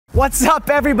What's up,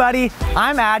 everybody?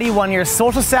 I'm Addy, one of your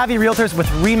social savvy realtors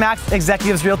with RE/MAX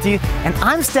Executives Realty, and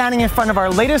I'm standing in front of our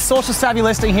latest social savvy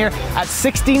listing here at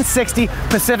 1660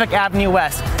 Pacific Avenue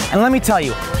West. And let me tell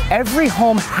you, every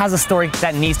home has a story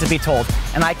that needs to be told,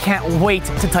 and I can't wait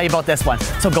to tell you about this one.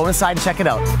 So go inside and check it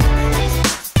out.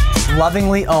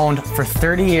 Lovingly owned for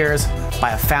 30 years by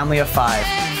a family of 5.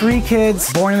 3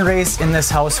 kids, born and raised in this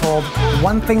household.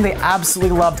 One thing they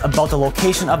absolutely loved about the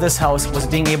location of this house was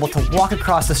being able to walk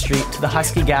across the street to the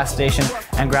Husky gas station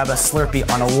and grab a Slurpee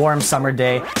on a warm summer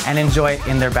day and enjoy it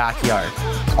in their backyard.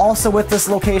 Also with this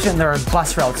location, there are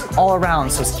bus routes all around,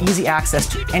 so it's easy access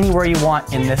to anywhere you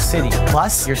want in this city.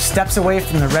 Plus, you're steps away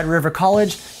from the Red River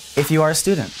College if you are a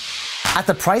student. At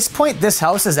the price point this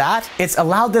house is at, it's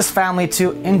allowed this family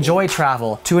to enjoy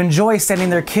travel, to enjoy sending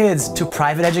their kids to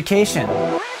private education.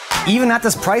 Even at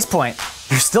this price point,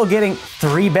 you're still getting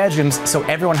 3 bedrooms, so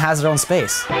everyone has their own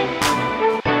space.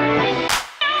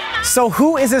 So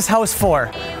who is this house for?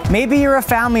 Maybe you're a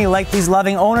family like these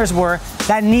loving owners were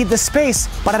that need the space,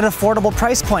 but at an affordable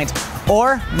price point.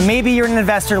 Or maybe you're an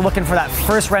investor looking for that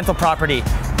first rental property.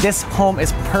 This home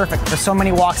is perfect for so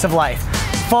many walks of life.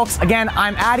 Folks, again,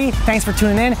 I'm Addy. Thanks for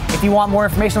tuning in. If you want more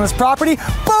information on this property,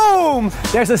 boom!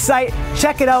 There's a site.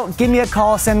 Check it out. Give me a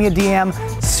call. Send me a DM.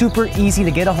 Super easy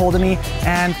to get a hold of me.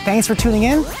 And thanks for tuning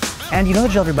in. And you know the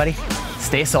drill, everybody.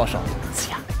 Stay social.